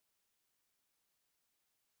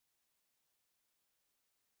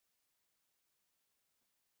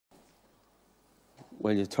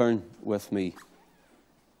Will you turn with me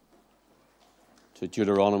to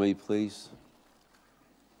Deuteronomy, please?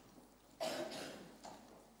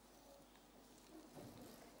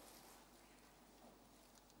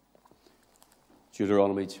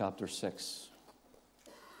 Deuteronomy chapter 6.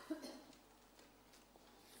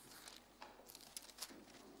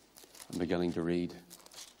 I'm beginning to read.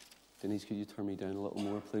 Denise, could you turn me down a little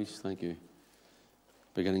more, please? Thank you.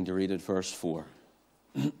 Beginning to read at verse 4.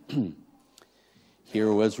 Hear,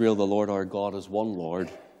 O Israel, the Lord our God is one Lord.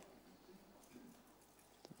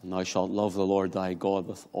 And thou shalt love the Lord thy God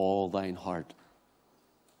with all thine heart,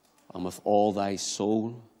 and with all thy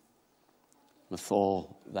soul, with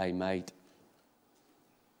all thy might.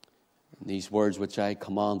 And these words which I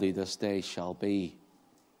command thee this day shall be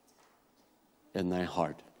in thy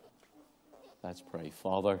heart. Let's pray.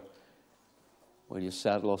 Father, will you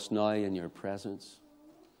settle us now in your presence?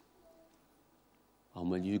 And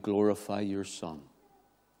will you glorify your Son?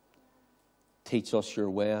 Teach us your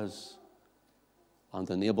ways and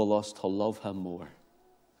enable us to love him more.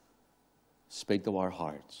 Speak to our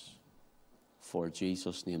hearts. For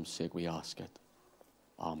Jesus' name's sake we ask it.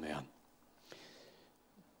 Amen.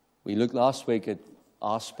 We looked last week at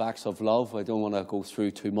aspects of love. I don't want to go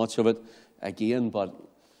through too much of it again, but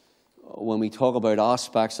when we talk about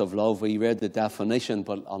aspects of love, we read the definition,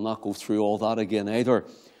 but I'll not go through all that again either.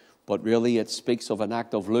 But really it speaks of an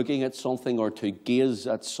act of looking at something or to gaze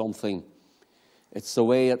at something. It's the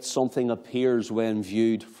way that something appears when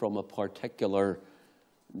viewed from a particular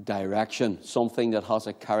direction, something that has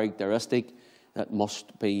a characteristic that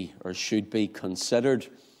must be or should be considered.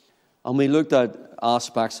 And we looked at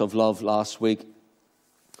aspects of love last week,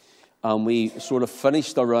 and we sort of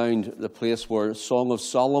finished around the place where Song of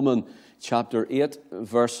Solomon, chapter 8,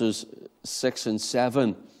 verses 6 and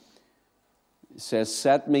 7, says,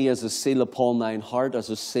 Set me as a seal upon thine heart, as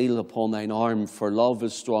a seal upon thine arm, for love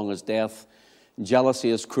is strong as death, jealousy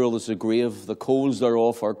is cruel as the grave. The coals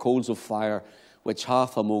thereof are coals of fire, which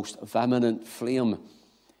hath a most vehement flame.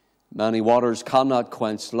 Many waters cannot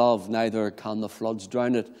quench love, neither can the floods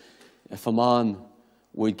drown it. If a man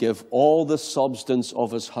would give all the substance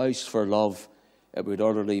of his house for love, it would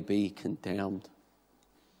utterly be condemned.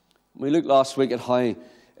 We looked last week at how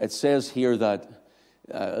it says here that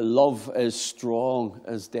love is strong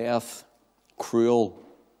as death, cruel.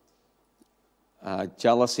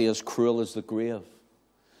 Jealousy is cruel as the grave.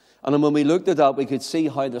 And when we looked at that, we could see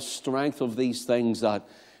how the strength of these things, that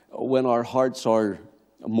when our hearts are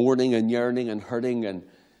mourning and yearning and hurting, and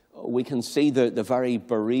we can see the very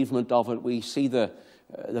bereavement of it, we see the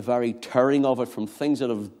very tearing of it from things that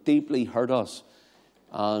have deeply hurt us,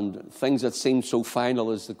 and things that seem so final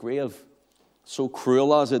as the grave, so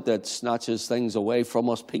cruel as it, that snatches things away from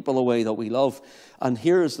us, people away that we love. And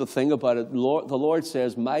here's the thing about it. The Lord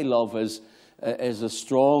says, my love is as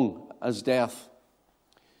strong as death.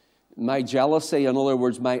 My jealousy, in other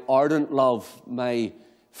words, my ardent love, my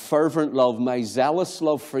fervent love, my zealous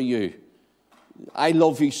love for you, I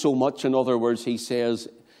love you so much, in other words, he says,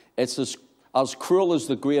 it's as cruel as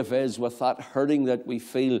the grave is, with that hurting that we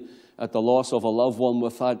feel at the loss of a loved one,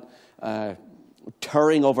 with that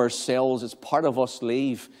tearing of ourselves, it's part of us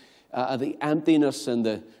leave, the emptiness and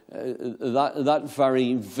that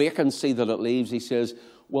very vacancy that it leaves. He says,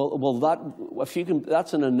 well, that, if you can,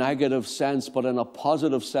 that's in a negative sense, but in a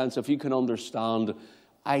positive sense, if you can understand,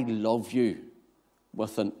 I love you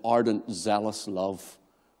with an ardent, zealous love.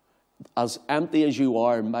 As empty as you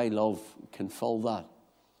are, my love can fill that.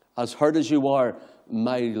 As hurt as you are,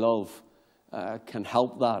 my love can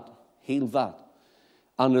help that, heal that.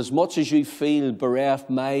 And as much as you feel bereft,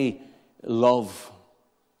 my love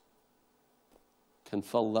can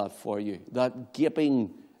fill that for you. That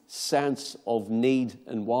gaping sense of need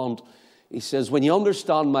and want. He says, when you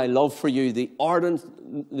understand my love for you, the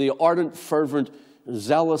ardent, fervent,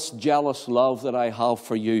 zealous, jealous love that I have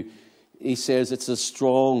for you, he says it's as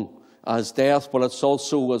strong as death, but it's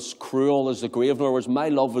also as cruel as the grave. In other words, my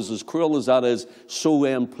love is as cruel as that is,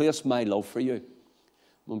 so place my love for you.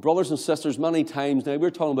 When brothers and sisters, many times now,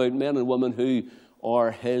 we're talking about men and women who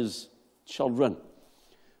are his children.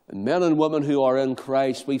 And men and women who are in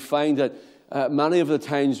Christ, we find that many of the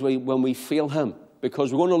times when we feel him,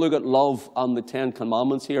 because we're going to look at love and the Ten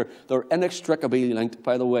Commandments here. They're inextricably linked,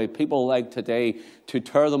 by the way. People like today to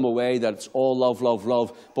tear them away, that it's all love, love,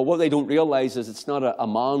 love. But what they don't realize is it's not a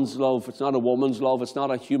man's love, it's not a woman's love, it's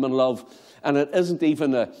not a human love. And it isn't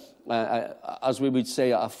even as we would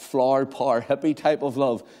say, a flower power hippie type of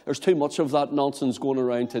love. There's too much of that nonsense going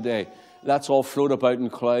around today. let's all float about in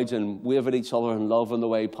clouds and wave at each other in love on the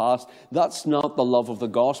way past. That's not the love of the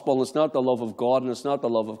gospel, and it's not the love of God, and it's not the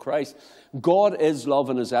love of Christ. God is love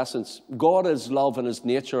in his essence. God is love in his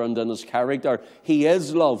nature and in his character. He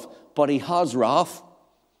is love, but he has wrath.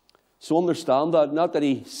 So understand that, not that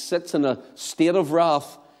he sits in a state of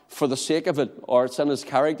wrath for the sake of it, or it's in his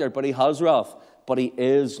character, but he has wrath. But he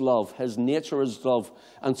is love. His nature is love.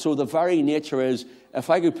 And so the very nature is, if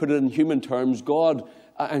I could put it in human terms, God,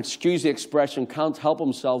 excuse the expression, can't help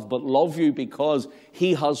himself but love you because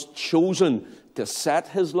he has chosen to set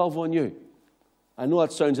his love on you. I know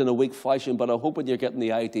that sounds in a weak fashion, but I hope that you're getting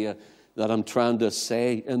the idea that I'm trying to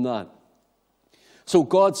say in that. So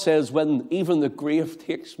God says, when even the grave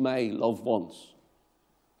takes my loved ones,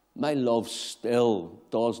 my love still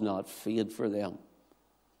does not fade for them.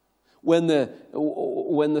 When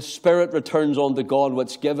the spirit returns unto God,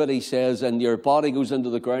 which give it, he says, and your body goes into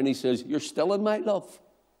the ground, he says, you're still in my love.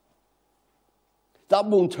 That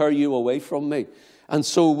won't tear you away from me. And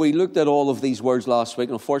so we looked at all of these words last week,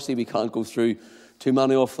 and unfortunately we can't go through too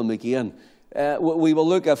many of them again. We will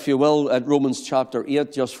look, if you will, at Romans chapter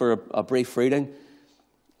 8, just for a brief reading.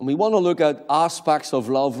 And we want to look at aspects of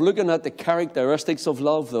love, looking at the characteristics of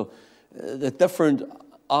love, the different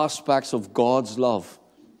aspects of God's love.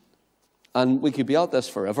 And we could be at this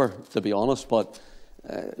forever, to be honest, but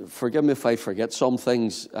forgive me if I forget some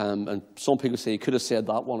things. And some people say you could have said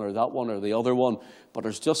that one or the other one, but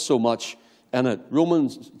there's just so much in it.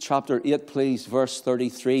 Romans chapter 8, please, verse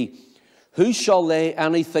 33. Who shall lay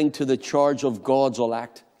anything to the charge of God's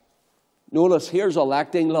elect? Notice, here's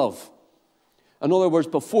electing love. In other words,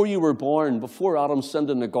 before you were born, before Adam sinned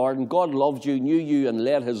in the garden, God loved you, knew you, and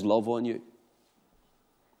laid his love on you.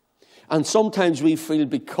 And sometimes we feel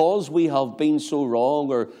because we have been so wrong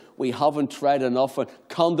or we haven't tried enough, and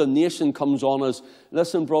condemnation comes on us.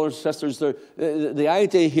 Listen, brothers and sisters, the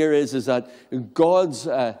idea here is that God's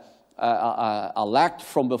elect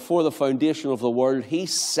from before the foundation of the world, he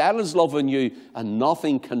set his love in you and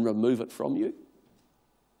nothing can remove it from you.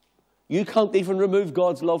 You can't even remove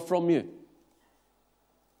God's love from you.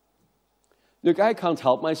 Look, I can't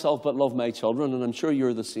help myself but love my children, and I'm sure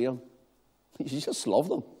you're the same. You just love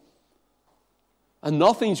them. And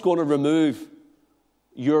nothing's going to remove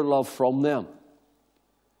your love from them.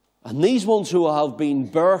 And these ones who have been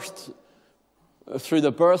birthed through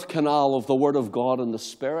the birth canal of the Word of God and the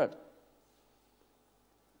Spirit,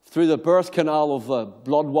 through the birth canal of the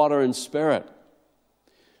blood, water, and Spirit,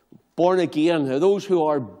 born again, those who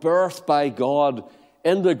are birthed by God,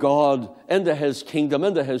 into his kingdom,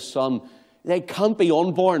 into his Son, they can't be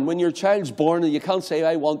unborn. When your child's born, you can't say,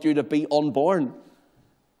 I want you to be unborn.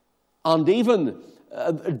 And even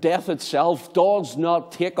death itself does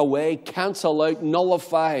not take away, cancel out,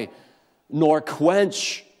 nullify, nor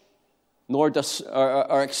quench, nor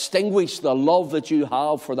extinguish the love that you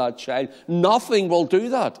have for that child. Nothing will do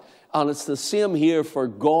that. And it's the same here for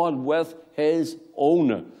God with his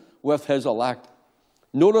own, with his elect.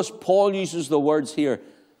 Notice Paul uses the words here.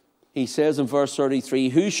 He says in verse 33,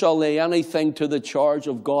 who shall lay anything to the charge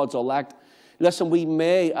of God's elect? Listen, we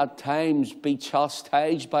may at times be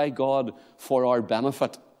chastised by God for our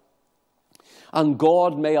benefit. And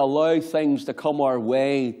God may allow things to come our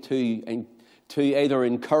way to either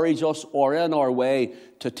encourage us or in our way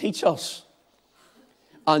to teach us.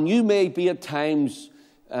 And you may be at times,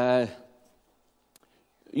 you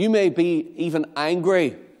may be even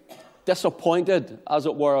angry, disappointed, as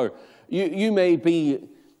it were. You may be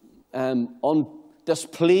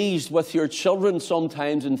displeased with your children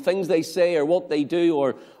sometimes and things they say or what they do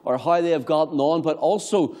or how they have gotten on, but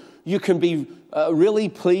also you can be really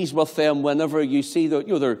pleased with them whenever you see that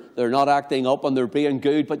they're not acting up and they're being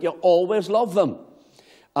good, but you always love them,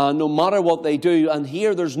 no matter what they do. And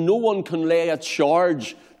here, there's no one can lay a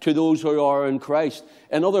charge to those who are in Christ.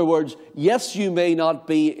 In other words, yes, you may not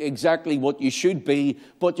be exactly what you should be,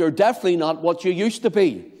 but you're definitely not what you used to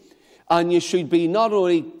be. And you should be not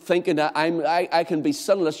only thinking that I can be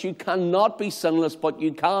sinless. You cannot be sinless, but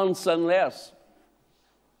you can sin less.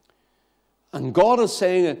 And God is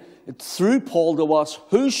saying through Paul to us,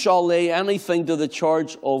 who shall lay anything to the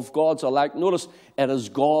charge of God's elect? Notice, it is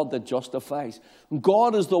God that justifies.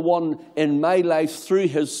 God is the one in my life through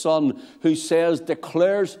his Son who says,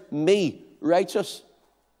 declares me righteous.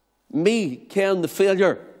 Me, Ken the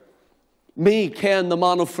failure. Me, Ken the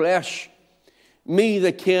man of flesh. Me,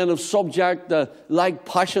 the Ken of subject to like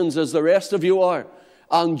passions as the rest of you are.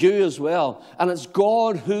 And you as well. And it's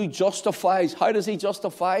God who justifies. How does he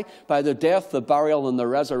justify? By the death, the burial, and the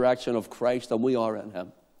resurrection of Christ, and we are in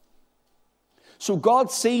him. So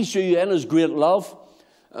God sees you in his great love.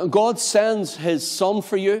 God sends his Son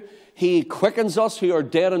for you. He quickens us who are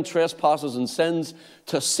dead in trespasses and sins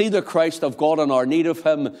to see the Christ of God and our need of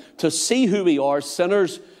him, to see who we are,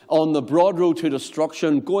 sinners on the broad road to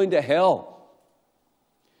destruction, going to hell.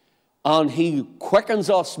 And he quickens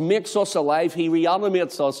us, makes us alive. He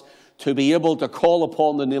reanimates us to be able to call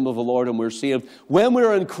upon the name of the Lord, and we're saved. When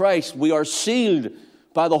we're in Christ, we are sealed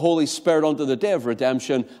by the Holy Spirit unto the day of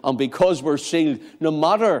redemption. And because we're sealed, no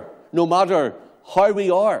matter how we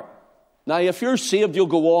are. Now, if you're saved, you'll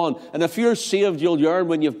go on. And if you're saved, you'll yearn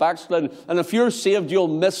when you've backslidden. And if you're saved, you'll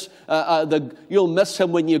miss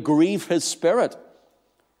him when you grieve his Spirit.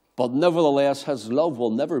 But nevertheless, his love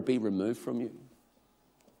will never be removed from you.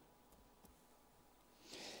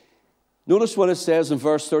 Notice what it says in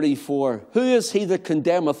verse 34. Who is he that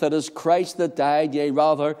condemneth? It is Christ that died, yea,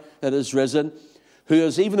 rather, that is risen, who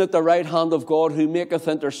is even at the right hand of God, who maketh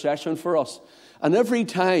intercession for us. And every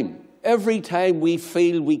time we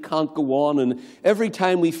feel we can't go on, and every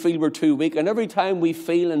time we feel we're too weak, and every time we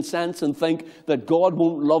feel and sense and think that God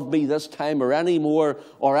won't love me this time or anymore,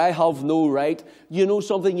 or I have no right, you know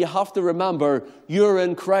something, you have to remember, you're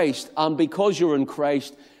in Christ, and because you're in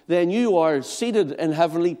Christ, then you are seated in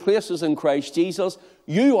heavenly places in Christ Jesus.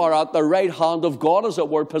 You are at the right hand of God, as it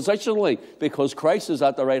were, positionally, because Christ is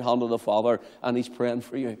at the right hand of the Father, and he's praying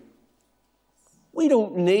for you. We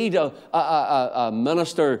don't need a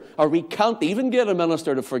minister, or we can't even get a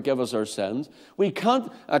minister to forgive us our sins. We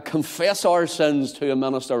can't confess our sins to a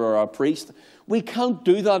minister or a priest. We can't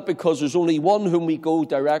do that because there's only one whom we go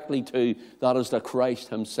directly to. That is the Christ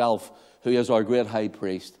himself, who is our great high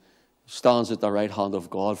priest, stands at the right hand of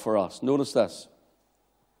God for us. Notice this.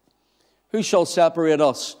 Who shall separate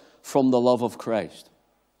us from the love of Christ?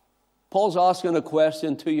 Paul's asking a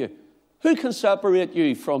question to you. Who can separate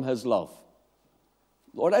you from his love?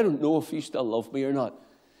 Lord, I don't know if you still love me or not.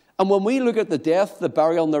 And when we look at the death, the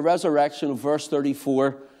burial, and the resurrection of verse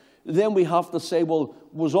 34, then we have to say, well,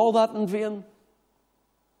 was all that in vain?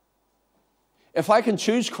 If I can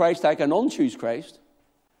choose Christ, I can unchoose Christ.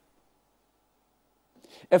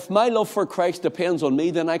 If my love for Christ depends on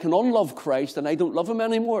me, then I can unlove Christ and I don't love him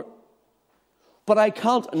anymore. But I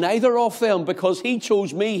can't, neither of them, because he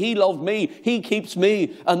chose me, he loved me, he keeps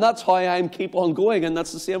me, and that's how I keep on going, and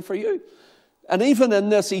that's the same for you. And even in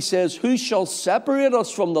this, he says, who shall separate us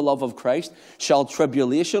from the love of Christ? Shall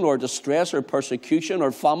tribulation or distress or persecution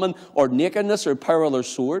or famine or nakedness or peril or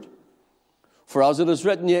sword? For as it is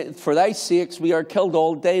written, for thy sakes we are killed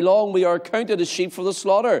all day long, we are counted as sheep for the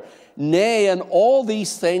slaughter. Nay, in all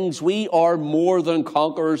these things we are more than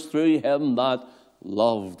conquerors through him that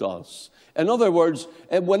loved us. In other words,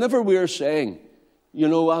 whenever we are saying, you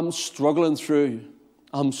know, I'm struggling through,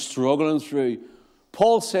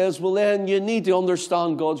 Paul says, well then you need to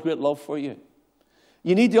understand God's great love for you.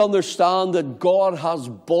 You need to understand that God has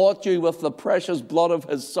bought you with the precious blood of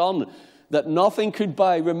his Son, that nothing could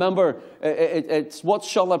buy. Remember, it's what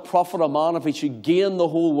shall it profit a man if he should gain the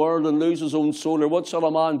whole world and lose his own soul? Or what shall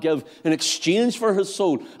a man give in exchange for his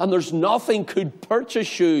soul? And there's nothing could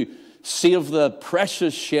purchase you save the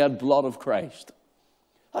precious shed blood of Christ.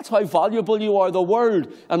 That's how valuable you are. The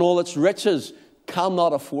world and all its riches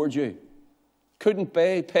cannot afford you. Couldn't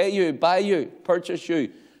pay you, buy you, purchase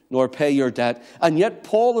you, nor pay your debt. And yet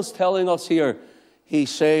Paul is telling us here, he's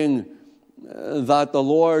saying that the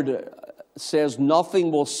Lord says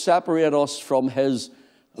nothing will separate us from his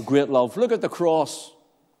great love. Look at the cross,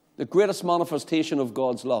 the greatest manifestation of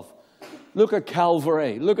God's love. Look at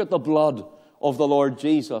Calvary. Look at the blood of the Lord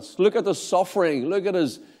Jesus. Look at the suffering. Look at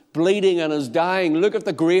his bleeding and his dying. Look at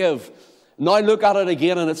the grave. Now look at it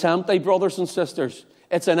again, and it's empty, brothers and sisters.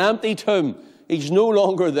 It's an empty tomb. He's no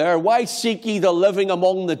longer there. Why seek ye the living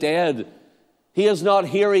among the dead? He is not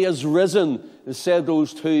here, he is risen, said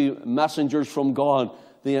those two messengers from God,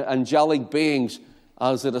 the angelic beings,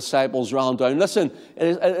 as the disciples ran down. Listen,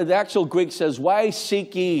 the actual Greek says, why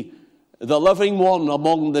seek ye the living one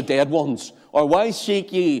among the dead ones? Or why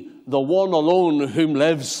seek ye the one alone whom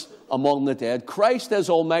lives among the dead? Christ is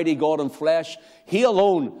Almighty God in flesh. He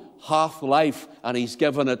alone hath life, and he's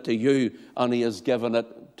given it to you, and he has given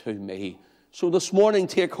it to me. So this morning,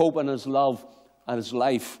 take hope in his love and his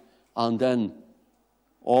life, and in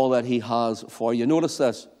all that he has for you. Notice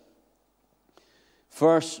this.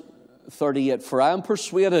 Verse 38, for I am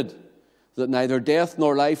persuaded that neither death,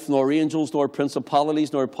 nor life, nor angels, nor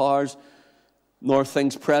principalities, nor powers, nor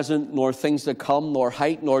things present, nor things to come, nor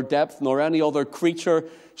height, nor depth, nor any other creature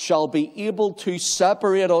shall be able to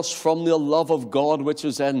separate us from the love of God which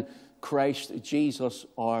is in Christ Jesus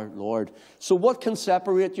our Lord. So what can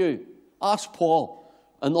separate you? Ask Paul.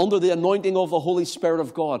 And under the anointing of the Holy Spirit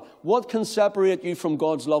of God, what can separate you from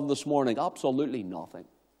God's love this morning? Absolutely nothing.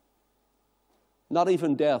 Not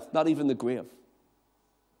even death, not even the grave.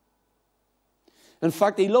 In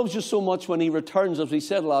fact, he loves you so much when he returns, as we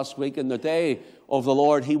said last week, in the day of the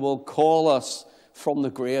Lord, he will call us from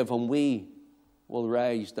the grave and we will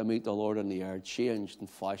rise to meet the Lord in the air, changed and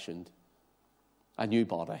fashioned, a new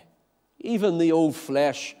body. Even the old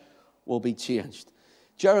flesh will be changed.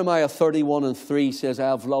 Jeremiah 31:3 says, I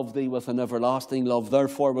have loved thee with an everlasting love,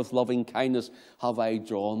 therefore with loving kindness have I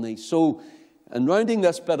drawn thee. So, in rounding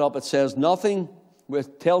this bit up, it says,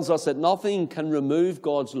 it tells us that nothing can remove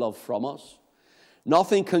God's love from us.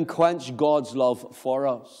 Nothing can quench God's love for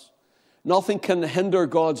us. Nothing can hinder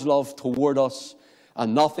God's love toward us.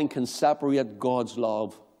 And nothing can separate God's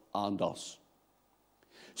love and us.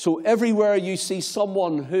 So everywhere you see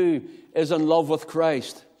someone who is in love with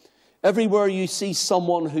Christ, everywhere you see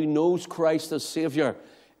someone who knows Christ as Savior,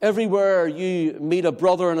 everywhere you meet a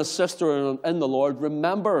brother and a sister in the Lord,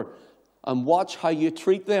 remember and watch how you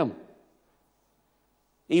treat them.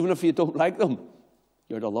 Even if you don't like them,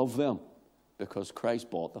 you're to love them. Because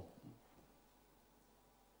Christ bought them.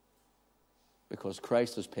 Because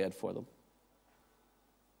Christ has paid for them.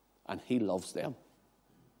 And he loves them.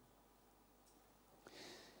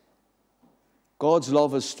 God's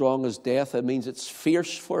love is strong as death. It means it's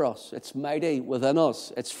fierce for us. It's mighty within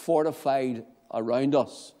us. It's fortified around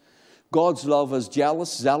us. God's love is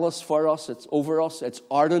jealous, zealous for us. It's over us. It's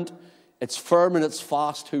ardent. It's firm and it's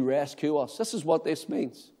fast to rescue us. This is what this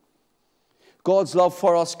means. God's love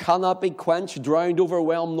for us cannot be quenched, drowned,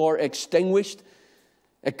 overwhelmed, nor extinguished.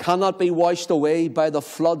 It cannot be washed away by the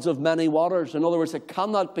floods of many waters. In other words, it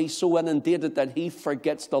cannot be so inundated that he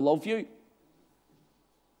forgets to love you.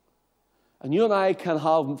 And you and I can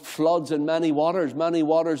have floods in many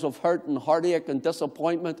waters of hurt and heartache and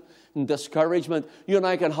disappointment and discouragement. You and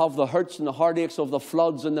I can have the hurts and the heartaches of the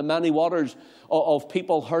floods and the many waters of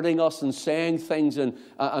people hurting us and saying things and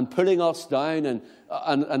putting us down and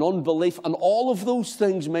unbelief. And all of those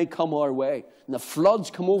things may come our way. And the floods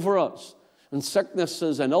come over us. And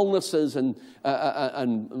sicknesses and illnesses and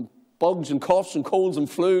bugs and coughs and colds and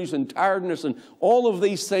flus and tiredness and all of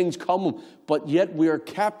these things come, but yet we are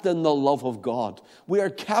kept in the love of God. We are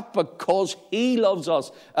kept because he loves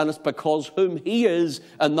us, and it's because whom he is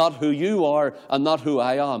and not who you are and not who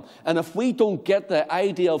I am. And if we don't get the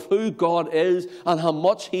idea of who God is and how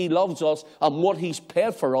much he loves us and what he's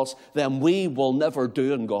paid for us, then we will never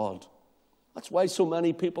do in God. That's why so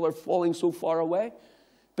many people are falling so far away.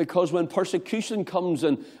 Because when persecution comes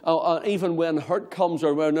and even when hurt comes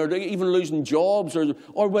or when they're even losing jobs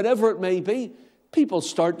or whatever it may be, people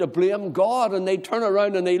start to blame God and they turn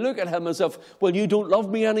around and they look at him as if, well, you don't love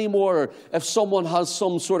me anymore. Or if someone has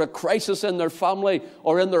some sort of crisis in their family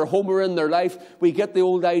or in their home or in their life, we get the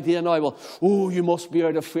old idea now, well, oh, you must be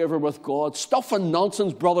out of favor with God. Stuff and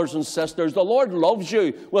nonsense, brothers and sisters. The Lord loves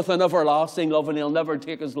you with an everlasting love and he'll never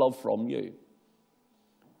take his love from you.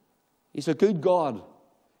 He's a good God.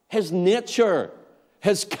 His nature,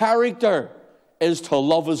 his character is to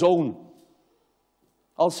love his own.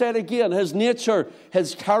 I'll say it again. His nature,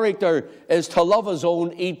 his character is to love his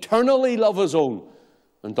own, eternally love his own,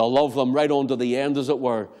 and to love them right on to the end, as it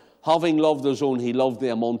were. Having loved his own, he loved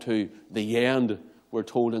them unto the end, we're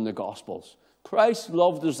told in the Gospels. Christ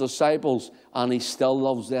loved his disciples, and he still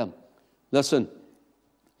loves them. Listen.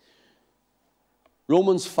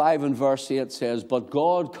 Romans 5 and verse 8 says, but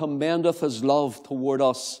God commendeth his love toward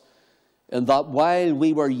us, in that while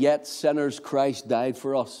we were yet sinners, Christ died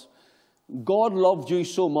for us. God loved you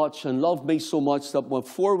so much and loved me so much that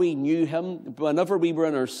before we knew him, whenever we were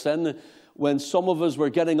in our sin, when some of us were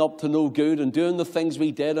getting up to no good and doing the things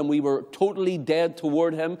we did and we were totally dead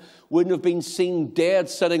toward him, wouldn't have been seen dead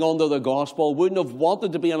sitting under the gospel, wouldn't have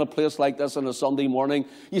wanted to be in a place like this on a Sunday morning.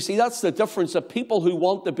 You see, that's the difference. The people who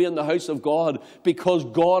want to be in the house of God because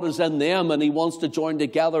God is in them and he wants to join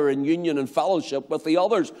together in union and fellowship with the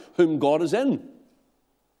others whom God is in.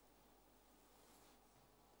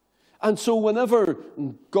 And so whenever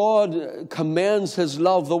God commends his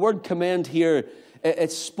love, the word commend here,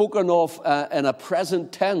 it's spoken of in a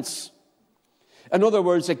present tense. In other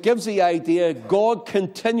words, it gives the idea God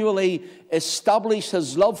continually established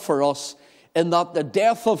his love for us in that the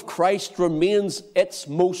death of Christ remains its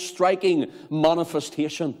most striking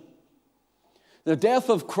manifestation. The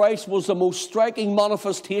death of Christ was the most striking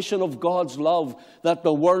manifestation of God's love that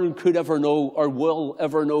the world could ever know or will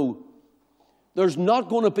ever know. There's not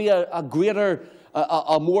going to be a greater,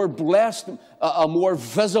 a more blessed, a more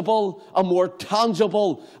visible, a more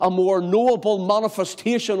tangible, a more knowable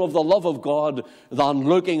manifestation of the love of God than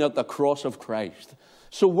looking at the cross of Christ.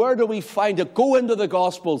 So where do we find it? Go into the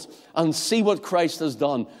Gospels and see what Christ has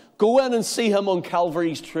done. Go in and see him on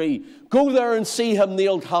Calvary's tree. Go there and see him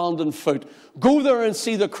nailed hand and foot. Go there and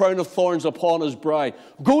see the crown of thorns upon his brow.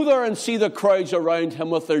 Go there and see the crowds around him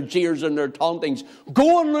with their jeers and their tauntings.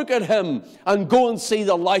 Go and look at him and go and see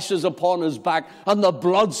the lashes upon his back and the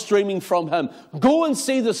blood streaming from him. Go and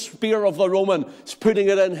see the spear of the Roman putting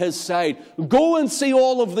it in his side. Go and see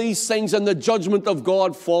all of these things and the judgment of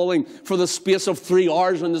God falling for the space of 3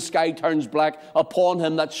 hours when the sky turns black upon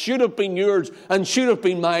him that should have been yours and should have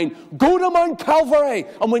been mine. Go to Mount Calvary,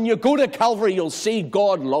 and when you go to Calvary, you'll see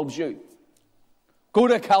God loves you. Go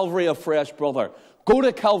to Calvary afresh, brother. Go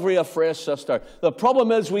to Calvary afresh, sister. The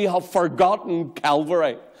problem is we have forgotten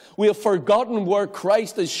Calvary. We have forgotten where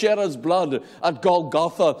Christ has shed his blood at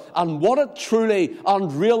Golgotha and what it truly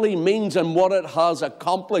and really means and what it has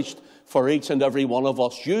accomplished for each and every one of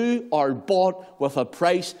us. You are bought with a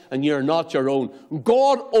price and you're not your own.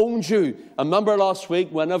 God owns you. I remember last week,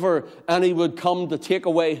 whenever any would come to take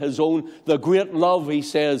away his own, the great love, he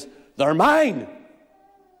says, they're mine.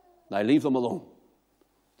 Now leave them alone.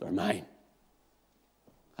 They're mine.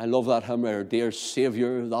 I love that hymn there, dear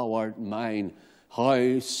Saviour, thou art mine.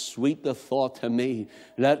 How sweet the thought to me.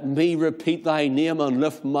 Let me repeat thy name and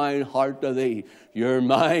lift mine heart to thee. You're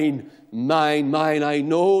mine, mine, mine. I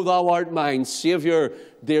know thou art mine. Saviour,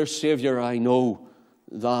 dear Saviour, I know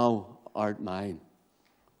thou art mine.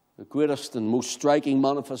 The greatest and most striking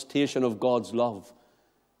manifestation of God's love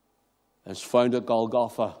is found at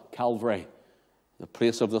Golgotha, Calvary, the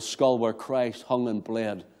place of the skull where Christ hung and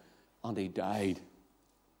bled, and he died.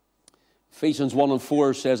 Ephesians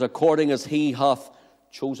 1:4 says, according as he hath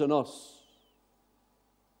chosen us.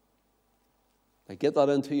 I get that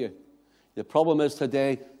into you. The problem is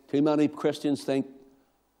today, too many Christians think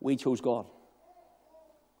we chose God.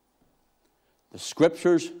 The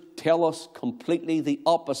scriptures tell us completely the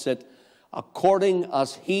opposite. According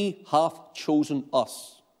as he hath chosen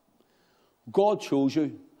us. God chose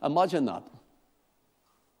you. Imagine that.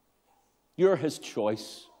 You're his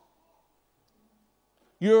choice.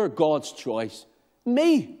 You're God's choice.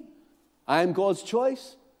 Me, I'm God's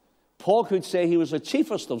choice. Paul could say he was the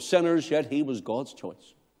chiefest of sinners, yet he was God's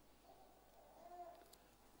choice.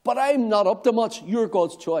 But I'm not up to much. You're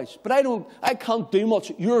God's choice. But I can't do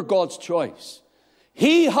much. You're God's choice.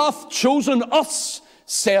 He hath chosen us,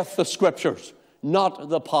 saith the scriptures. Not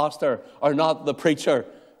the pastor or not the preacher,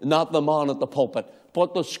 not the man at the pulpit.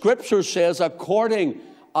 But the scripture says, according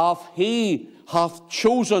as he hath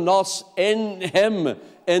chosen us in him,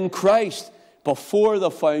 in Christ, before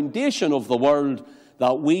the foundation of the world,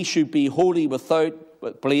 that we should be holy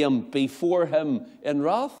without blame before him in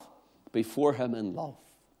wrath, before him in love.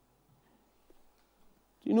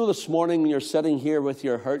 Do you know this morning you're sitting here with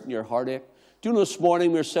your hurt and your heartache? Do you know this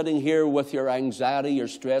morning you're sitting here with your anxiety, your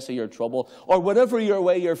stress, or your trouble, or whatever your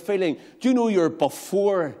way you're feeling? Do you know you're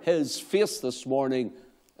before his face this morning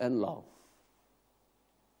in love?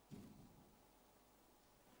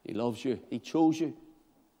 He loves you. He chose you.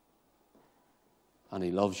 And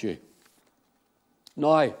he loves you.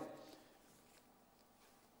 Now,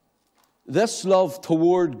 this love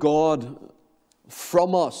toward God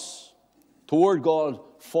from us, toward God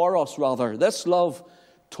for us rather, this love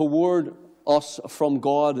toward us from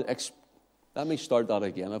God, let me start that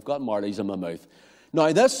again. I've got Marley's in my mouth.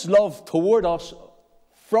 Now, this love toward us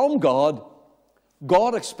from God,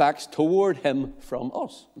 God expects toward him from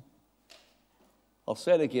us. I'll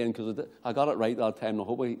say it again because I got it right that time. I'll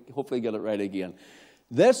hopefully get it right again.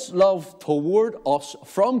 This love toward us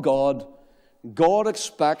from God, God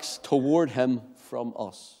expects toward him from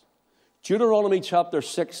us. Deuteronomy chapter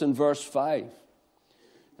 6 and verse 5.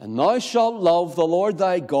 And thou shalt love the Lord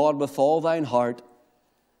thy God with all thine heart,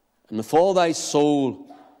 and with all thy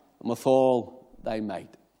soul, and with all thy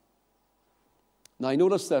might. Now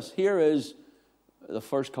notice this. Here is the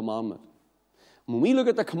first commandment. When we look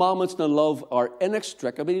at the commandments and love are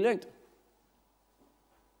inextricably linked.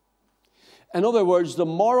 In other words, the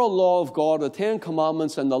moral law of God, the 10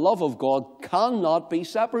 commandments, and the love of God cannot be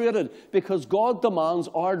separated because God demands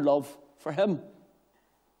our love for him.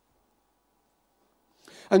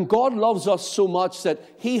 And God loves us so much that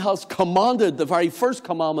he has commanded the very first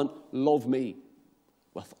commandment, love me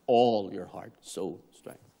with all your heart, soul,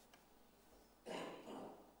 strength.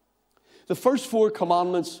 The first 4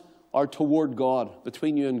 commandments are toward God,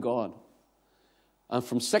 between you and God. And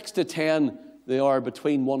from 6 to 10, they are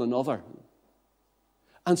between one another.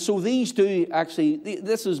 And so these do actually,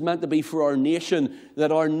 this is meant to be for our nation,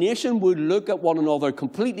 that our nation would look at one another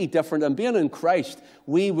completely different. And being in Christ,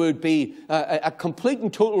 we would be a complete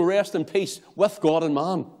and total rest and peace with God and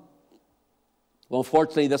man. Well,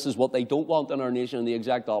 unfortunately, this is what they don't want in our nation, and the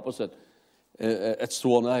exact opposite. It's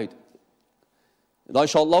thrown out. Thou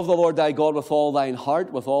shalt love the Lord thy God with all thine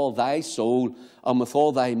heart, with all thy soul, and with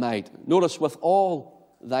all thy might. Notice, with all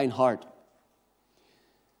thine heart.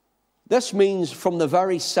 This means from the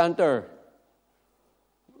very center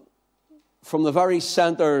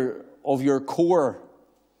of your core,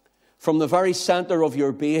 from the very center of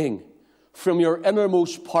your being, from your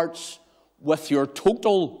innermost parts, with your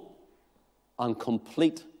total and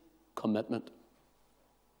complete commitment.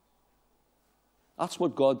 That's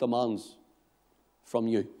what God demands from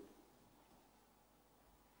you.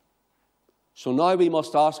 So now we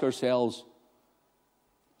must ask ourselves,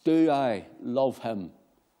 do I love him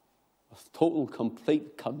with total,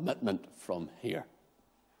 complete commitment from here?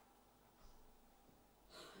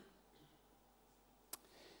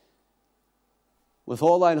 With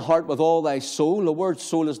all thine heart, with all thy soul. The word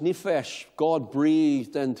soul is nephesh. God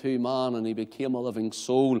breathed into man and he became a living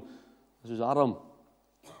soul. This is Adam.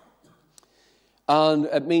 And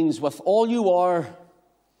it means with all you are,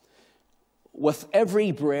 with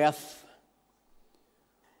every breath,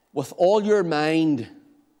 with all your mind,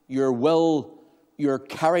 your will, your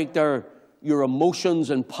character, your emotions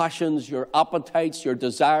and passions, your appetites, your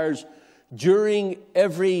desires, during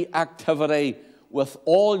every activity, with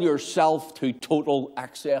all yourself to total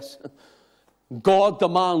access. God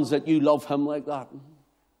demands that you love him like that.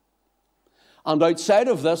 And outside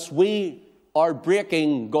of this, we are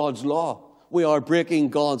breaking God's law. We are breaking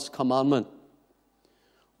God's commandment.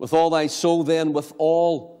 With all thy soul, then, with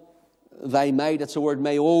all thy might. It's the word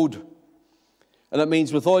mayod. And it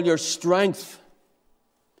means with all your strength,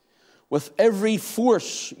 with every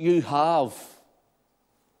force you have,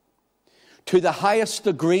 to the highest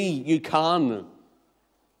degree you can.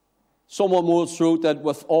 Someone once wrote that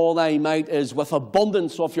with all thy might is with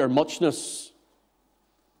abundance of your muchness.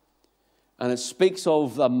 And it speaks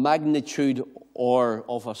of the magnitude or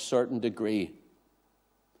of a certain degree.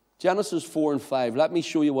 Genesis 4 and 5. Let me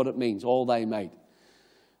show you what it means, all thy might.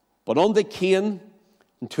 But unto Cain,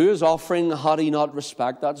 and to his offering had he not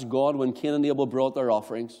respect. That's God when Cain and Abel brought their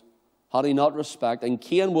offerings. Had he not respect. And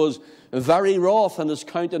Cain was very wroth, and his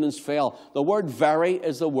countenance fell. The word very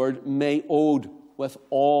is the word mayod, with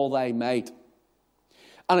all thy might.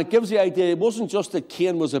 And it gives the idea, it wasn't just that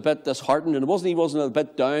Cain was a bit disheartened, and he wasn't a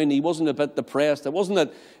bit down, he wasn't a bit depressed, it wasn't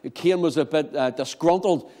that Cain was a bit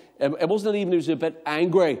disgruntled, it wasn't even he was a bit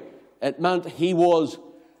angry. It meant he was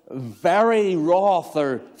very wroth,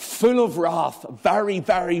 or full of wrath, very,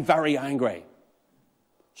 very, very angry.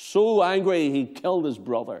 So angry he killed his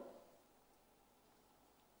brother.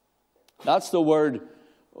 That's the word.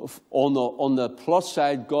 On the plus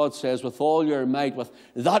side, God says, with all your might, with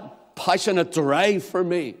that passionate drive for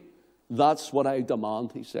me, that's what I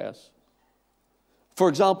demand, he says. For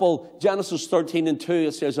example, Genesis 13 and 2,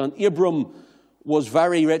 it says, and Abram was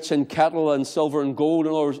very rich in cattle and silver and gold.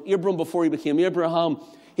 In other words, Abram, before he became Abraham,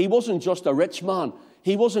 he wasn't just a rich man.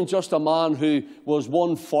 He wasn't just a man who was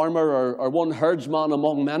one farmer or one herdsman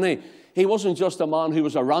among many. He wasn't just a man who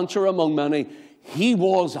was a rancher among many. He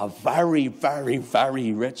was a very, very,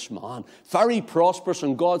 very rich man, very prosperous.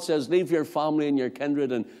 And God says, leave your family and your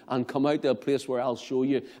kindred and come out to a place where I'll show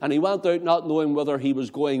you. And he went out not knowing whether he was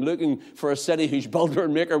going, looking for a city whose builder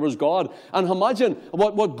and maker was God. And imagine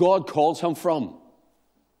what God calls him from.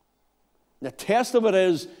 The test of it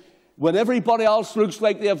is, when everybody else looks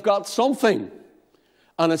like they've got something,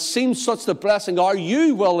 and it seems such the blessing, are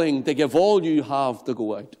you willing to give all you have to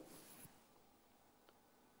go out?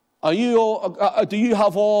 Do you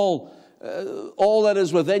have all that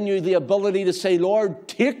is within you, the ability to say, Lord,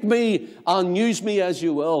 take me and use me as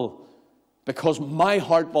you will, because my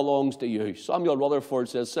heart belongs to you. Samuel Rutherford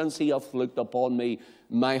says, since he hath looked upon me,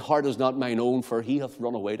 my heart is not mine own, for he hath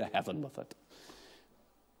run away to heaven with it.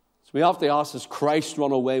 So we have to ask, has Christ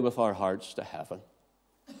run away with our hearts to heaven?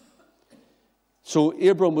 So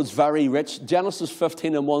Abram was very rich. Genesis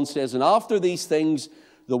 15 and 1 says, and after these things,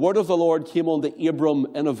 the word of the Lord came unto Abram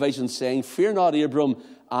in a vision, saying, fear not, Abram,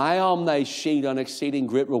 I am thy shield and exceeding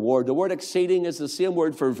great reward. The word exceeding is the same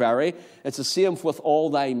word for very. It's the same with all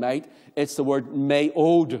thy might. It's the word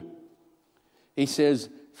mayod. He says,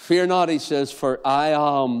 fear not, he says, for I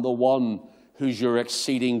am the one who's your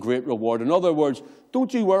exceeding great reward. In other words,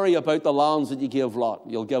 don't you worry about the lands that you'll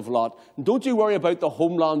give Lot. And don't you worry about the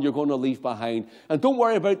homeland you're going to leave behind. And don't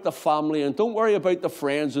worry about the family. And don't worry about the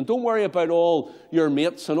friends. And don't worry about all your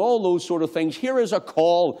mates and all those sort of things. Here is a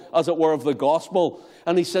call, as it were, of the gospel.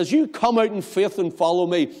 And he says, you come out in faith and follow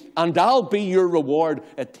me, and I'll be your reward.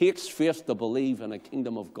 It takes faith to believe in a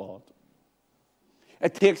kingdom of God.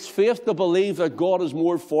 It takes faith to believe that God is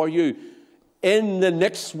more for you in the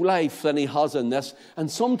next life than he has in this. And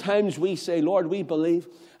sometimes we say, Lord, we believe.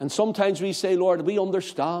 And sometimes we say, Lord, we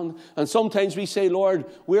understand. And sometimes we say, Lord,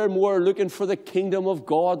 we're more looking for the kingdom of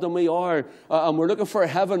God than we are. And we're looking for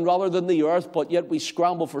heaven rather than the earth. But yet we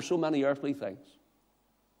scramble for so many earthly things.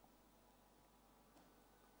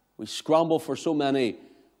 We scramble for so many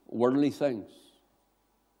worldly things.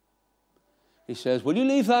 He says, will you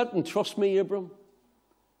leave that and trust me, Abram?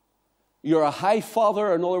 You're a high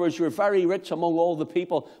father. In other words, you're very rich among all the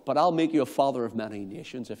people, but I'll make you a father of many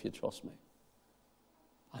nations if you trust me.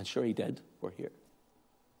 And sure he did. We're here.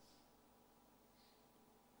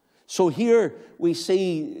 So here we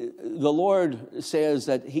see the Lord says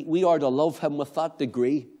that we are to love him with that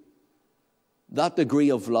degree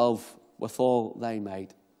of love with all thy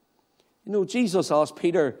might. You know, Jesus asked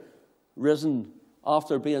Peter, risen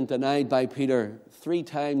after being denied by Peter 3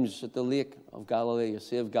 times at the lake of Galilee, the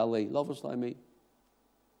Sea of Galilee, lovest thou me?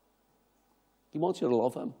 He wants you to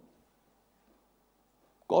love him.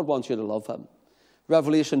 God wants you to love him.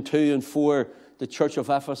 Revelation 2 and 4, the church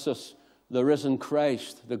of Ephesus, the risen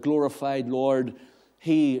Christ, the glorified Lord,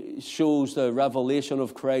 he shows the revelation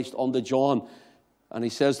of Christ unto John. And he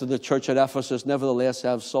says to the church at Ephesus, nevertheless,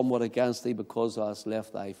 I have somewhat against thee because thou hast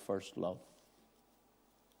left thy first love.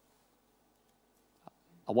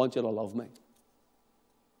 I want you to love me.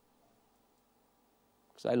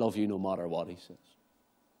 Because I love you no matter what, he says.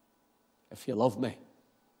 If you love me,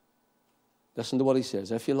 listen to what he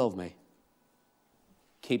says. If you love me,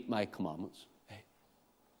 keep my commandments. Hey.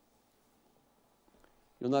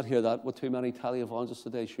 You'll not hear that with too many televangelists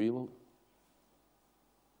today. Sure you won't.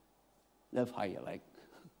 Live how you like.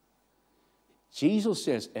 Jesus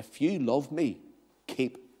says, if you love me,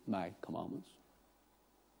 keep my commandments.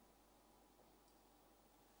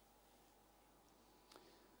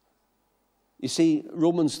 You see,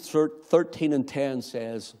 Romans 13 and 10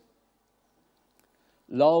 says,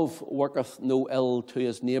 love worketh no ill to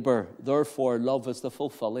his neighbour. Therefore, love is the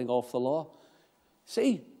fulfilling of the law.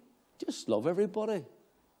 See, just love everybody.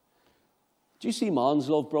 Do you see man's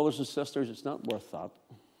love, brothers and sisters? It's not worth that.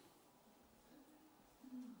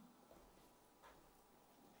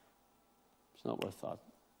 It's not worth that.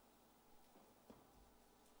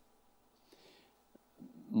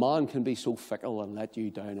 Man can be so fickle and let you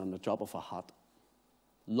down on the drop of a hat.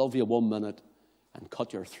 Love you 1 minute and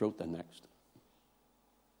cut your throat the next.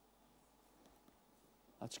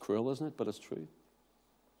 That's cruel, isn't it? But it's true.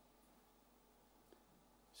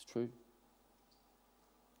 It's true.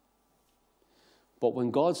 But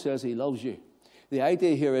when God says he loves you, the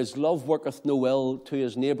idea here is love worketh no ill to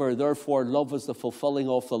his neighbour. Therefore, love is the fulfilling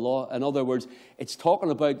of the law. In other words, it's talking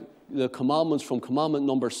about the commandments from commandment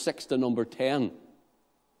number 6 to number 10.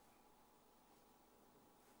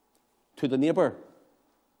 To the neighbour,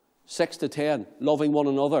 6 to 10, loving one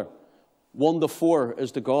another. 1 to 4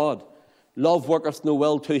 is to God. Love worketh no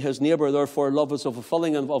ill to his neighbour, therefore love is the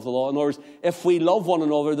fulfilling of the law. In other words, if we love one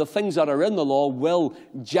another, the things that are in the law will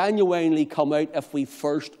genuinely come out if we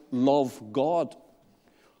first love God.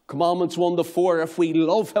 Commandments 1 to 4, if we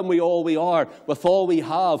love him with all we are, with all we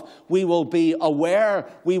have, we will be aware,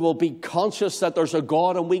 we will be conscious that there's a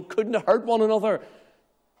God and we couldn't hurt one another.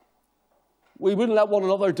 We wouldn't let one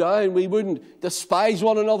another down. We wouldn't despise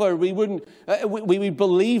one another. We would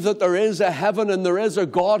believe that there is a heaven and there is a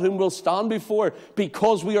God whom we'll stand before.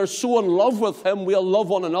 Because we are so in love with him, we'll love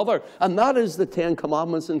one another. And that is the 10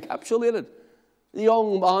 Commandments encapsulated. The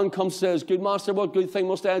young man comes and says, good master, what good thing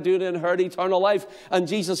must I do to inherit eternal life? And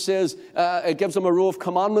Jesus says, it gives him a row of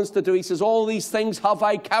commandments to do. He says, all these things have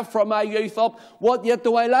I kept from my youth up. What yet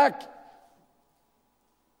do I lack?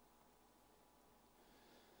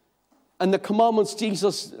 And the commandments,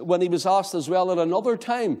 Jesus, when he was asked as well at another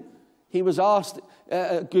time, he was asked,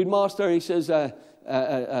 good master, he says,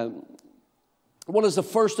 what is the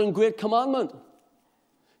first and great commandment?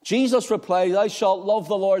 Jesus replied, thou shalt love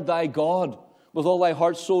the Lord thy God with all thy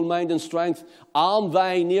heart, soul, mind, and strength, and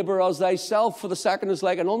thy neighbour as thyself, for the second is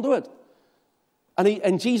like unto it.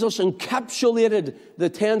 And Jesus encapsulated the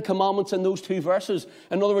 10 commandments in those 2 verses.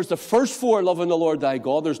 In other words, the first 4, loving the Lord thy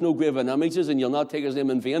God, there's no graven images, and you'll not take his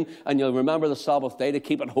name in vain, and you'll remember the Sabbath day to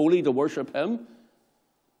keep it holy, to worship him.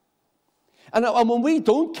 And when we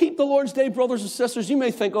don't keep the Lord's day, brothers and sisters, you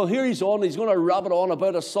may think, oh, here he's going to rabbit on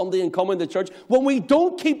about a Sunday and coming to church. When we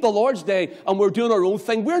don't keep the Lord's day and we're doing our own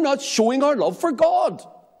thing, we're not showing our love for God.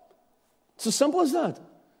 It's as simple as that.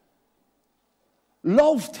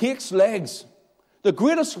 Love takes legs. The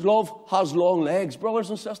greatest love has long legs,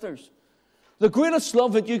 brothers and sisters. The greatest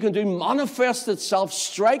love that you can do manifests itself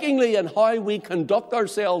strikingly in how we conduct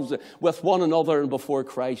ourselves with one another and before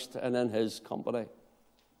Christ and in his company.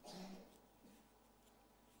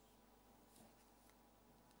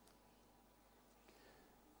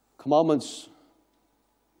 Commandments,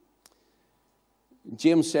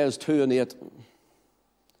 James says 2:8.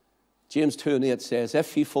 James 2:8 says,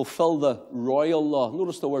 if you fulfill the royal law,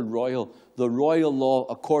 notice the word royal, the royal law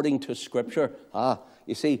according to Scripture.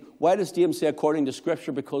 You see, why does James say according to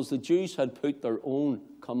Scripture? Because the Jews had put their own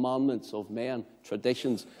commandments of men,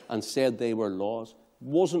 traditions, and said they were laws. It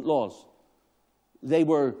wasn't laws. They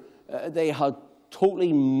had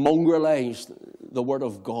totally mongrelized the Word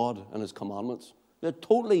of God and His commandments. They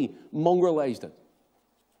totally mongrelized it.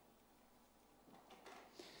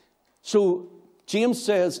 So James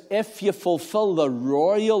says, if you fulfill the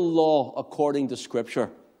royal law according to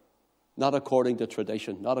Scripture, not according to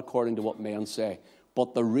tradition, not according to what men say,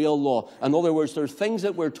 but the real law. In other words, there's things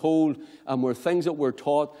that we're told and there's things that we're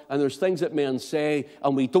taught and there's things that men say,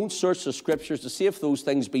 and we don't search the Scriptures to see if those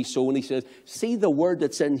things be so. And he says, see the word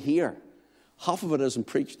that's in here. Half of it isn't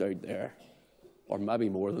preached out there, or maybe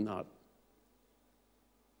more than that.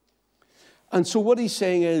 And so what he's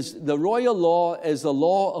saying is the royal law is the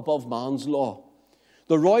law above man's law.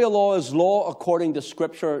 The royal law is law according to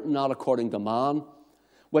Scripture, not according to man.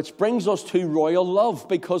 Which brings us to royal love,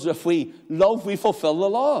 because if we love, we fulfill the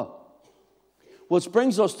law. Which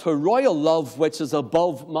brings us to royal love, which is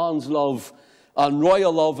above man's love. And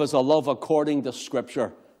royal love is a love according to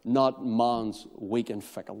Scripture, not man's weak and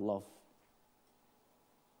fickle love.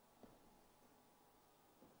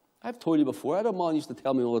 I've told you before, I had a man used to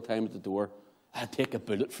tell me all the time at the door, I'd take a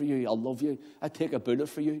bullet for you, I'll love you, I'd take a bullet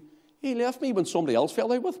for you. He left me when somebody else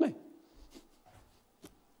fell out with me.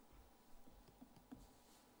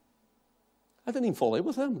 I didn't even fall out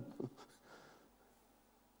with him.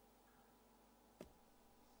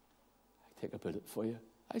 I take a bullet for you.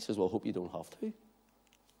 I says, well, I hope you don't have to. And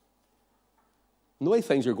the way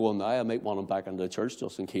things are going now, I might want him back into the church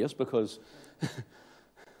just in case, because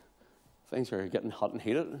things are getting hot and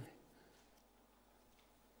heated.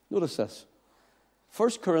 Notice this. 1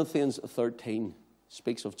 Corinthians 13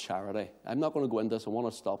 speaks of charity. I'm not going to go into this. I want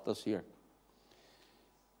to stop this here.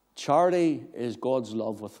 Charity is God's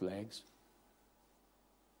love with legs.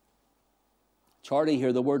 Charity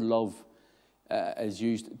here, the word love, is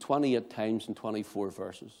used 28 times in 24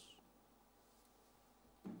 verses.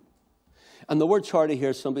 And the word charity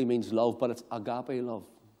here simply means love, but it's agape love.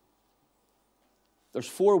 There's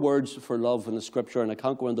 4 words for love in the Scripture, and I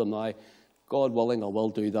can't go into them now. God willing, I will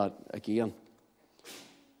do that again.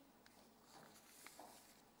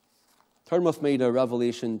 Turn with me to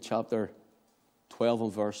Revelation chapter 12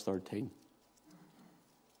 and verse 13.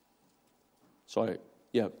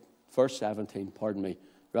 Verse 17, pardon me.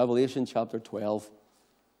 Revelation chapter 12,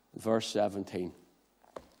 verse 17.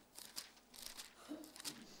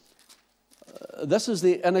 This is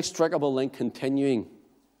the inextricable link continuing.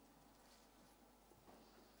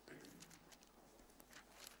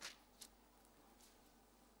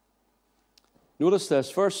 Notice this,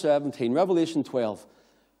 verse 17, Revelation 12.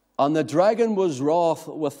 And the dragon was wroth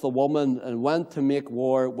with the woman and went to make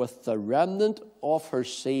war with the remnant of her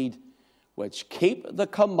seed, which keep the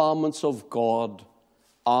commandments of God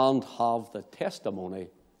and have the testimony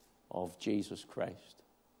of Jesus Christ.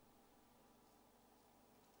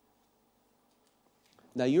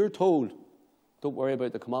 Now you're told, don't worry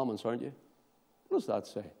about the commandments, aren't you? What does that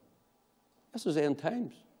say? This is end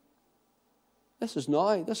times. This is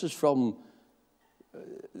now. This is from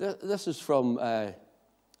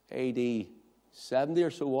AD 70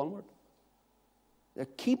 or so onward. They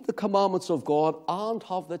keep the commandments of God and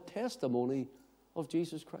have the testimony of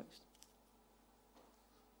Jesus Christ.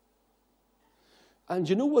 And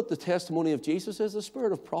you know what the testimony of Jesus is? The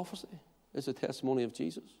spirit of prophecy is the testimony of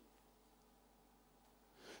Jesus.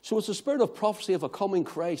 So it's the spirit of prophecy of a coming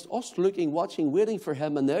Christ, us looking, watching, waiting for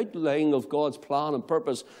him, and the outlaying of God's plan and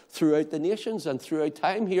purpose throughout the nations and throughout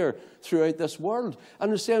time here, throughout this world. And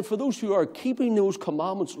they're saying for those who are keeping those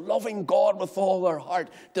commandments, loving God with all their heart,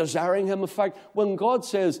 desiring him. In fact, when God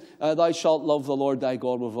says, thou shalt love the Lord thy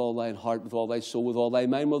God with all thine heart, with all thy soul, with all thy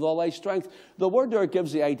mind, with all thy strength, the word there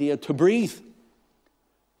gives the idea to breathe.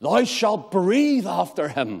 Thou shalt breathe after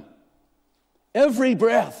him. Every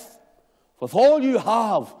breath. With all you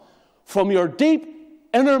have, from your deep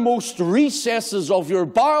innermost recesses of your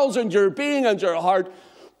bowels and your being and your heart,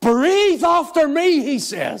 breathe after me, he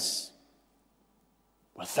says.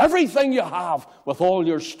 With everything you have, with all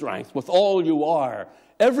your strength, with all you are,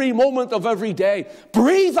 every moment of every day,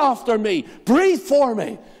 breathe after me, breathe for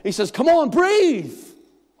me. He says, come on, breathe.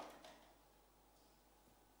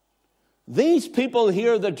 These people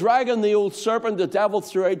here, the dragon, the old serpent, the devil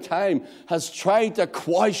throughout time, has tried to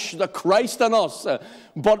quash the Christ in us.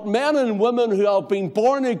 But men and women who have been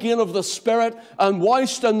born again of the Spirit and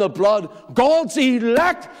washed in the blood, God's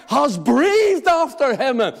elect has breathed after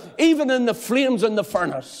him, even in the flames in the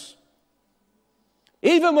furnace.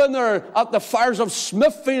 Even when they're at the fires of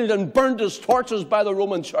Smithfield and burned as torches by the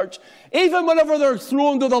Roman Church. Even whenever they're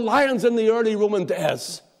thrown to the lions in the early Roman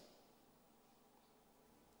days.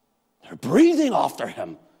 They're breathing after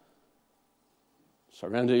him.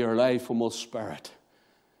 Surrender your life and we'll spare it.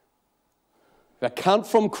 If you can't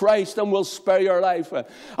from Christ, and we'll spare your life.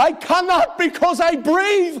 I cannot because I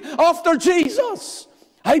breathe after Jesus.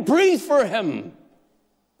 I breathe for him.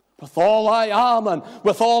 With all I am and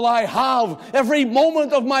with all I have, every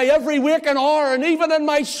moment of my every waking hour, and even in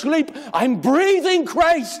my sleep, I'm breathing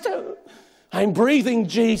Christ. I'm breathing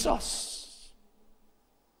Jesus.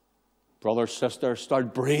 Brother, sister,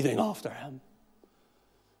 start breathing after him.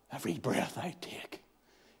 Every breath I take,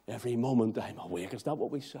 every moment I'm awake. Is that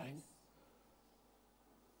what we sing?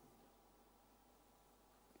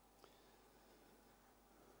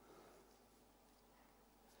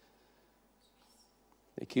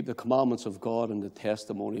 They keep the commandments of God and the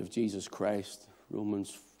testimony of Jesus Christ.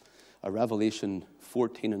 Revelation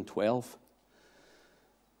 14 and 12.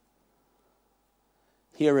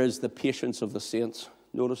 Here is the patience of the saints.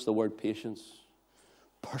 Notice the word patience.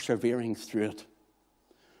 Persevering through it.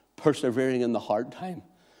 Persevering in the hard time.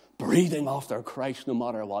 Breathing after Christ no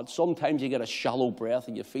matter what. Sometimes you get a shallow breath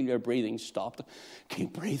and you feel your breathing stopped.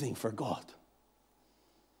 Keep breathing for God.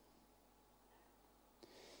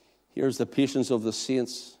 Here's the patience of the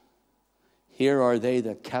saints. Here are they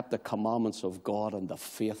that kept the commandments of God and the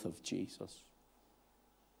faith of Jesus.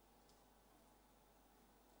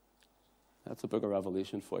 That's the book of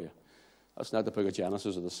Revelation for you. That's not the book of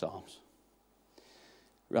Genesis or the Psalms.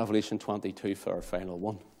 Revelation 22 for our final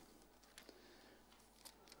one.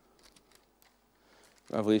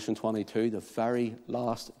 Revelation 22, the very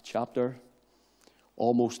last chapter,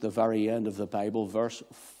 almost the very end of the Bible, verse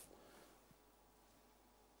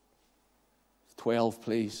 12,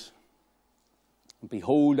 please.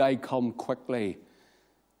 Behold, I come quickly,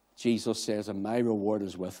 Jesus says, and my reward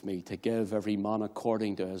is with me, to give every man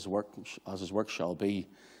according to his work, as his work shall be.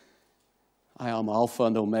 I am Alpha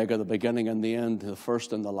and Omega, the beginning and the end, the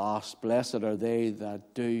first and the last. Blessed are they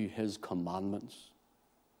that do his commandments,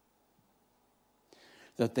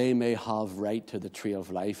 that they may have right to the tree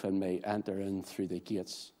of life and may enter in through the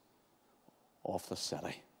gates of the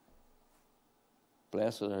city.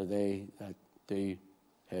 Blessed are they that do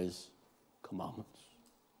his commandments.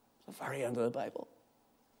 It's the very end of the Bible.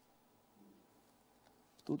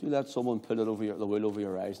 Don't you let someone put it over the wool over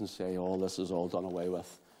your eyes and say, oh, this is all done away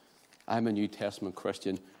with. I'm a New Testament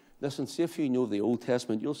Christian. Listen, see if you know the Old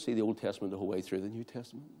Testament, you'll see the Old Testament the whole way through the New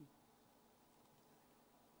Testament.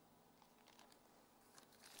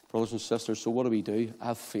 Brothers and sisters, so what do?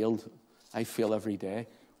 I've failed. I fail every day.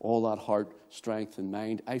 All that heart, strength, and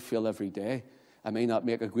mind, I fail every day. I may not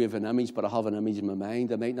make a graven image, but I have an image in my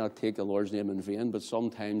mind. I might not take the Lord's name in vain, but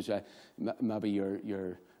sometimes maybe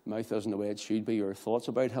your mouth isn't the way it should be. Your thoughts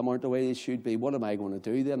about him aren't the way they should be. What am I going to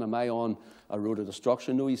do then? Am I on a road of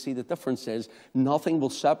destruction? No, you see, the difference is nothing will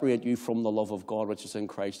separate you from the love of God, which is in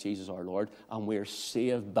Christ Jesus our Lord, and we're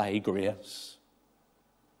saved by grace.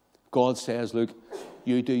 God says, look,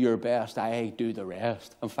 you do your best, I do the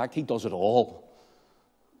rest. In fact, he does it all.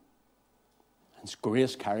 And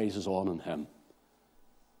grace carries us on in him.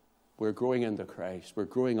 We're growing into Christ. We're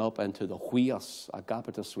growing up into the huios,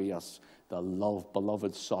 agapetos huios, the love,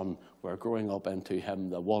 beloved Son. We're growing up into him,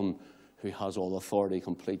 the one who has all authority,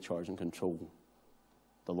 complete charge and control,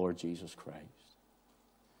 the Lord Jesus Christ.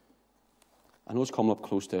 I know it's coming up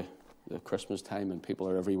close to the Christmas time and people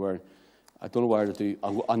are everywhere. I don't know where to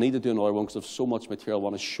do. I need to do another one because I have so much material. I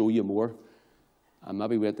want to show you more. And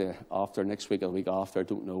maybe wait till after next week or the week after. I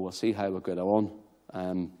don't know. We'll see how we get on.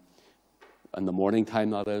 In the morning time,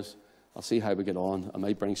 that is. I'll see how we get on. I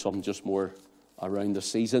might bring something just more around the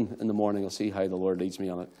season in the morning. I'll see how the Lord leads me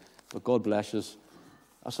on it. But God bless us.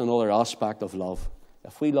 That's another aspect of love.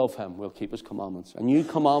 If we love him, we'll keep his commandments. A new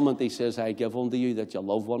commandment, he says, I give unto you that you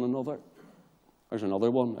love one another. There's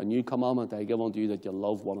another one. A new commandment, I give unto you that you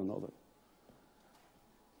love one another.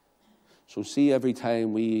 So see,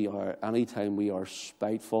 anytime we are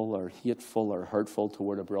spiteful or hateful or hurtful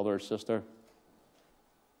toward a brother or sister,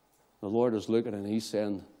 the Lord is looking and he's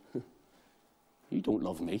saying, you don't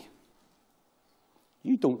love me.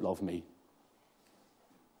 You don't love me.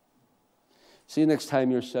 See, next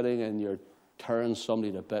time you're sitting and you're tearing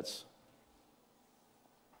somebody to bits,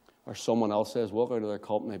 or someone else says, walk out of their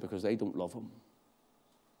company because they don't love him.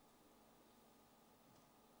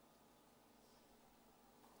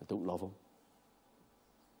 that don't love him.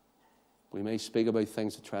 We may speak about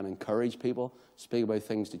things to try and encourage people, speak about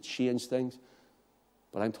things to change things,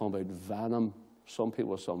 but I'm talking about venom. Some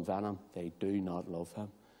people with some venom, they do not love him.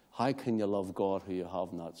 How can you love God who you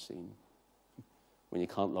have not seen when you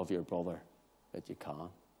can't love your brother that you can?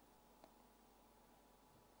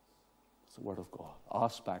 It's the word of God.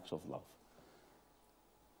 Aspects of love.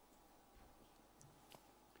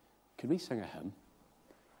 Could we sing a hymn?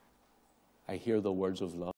 I hear the words of love.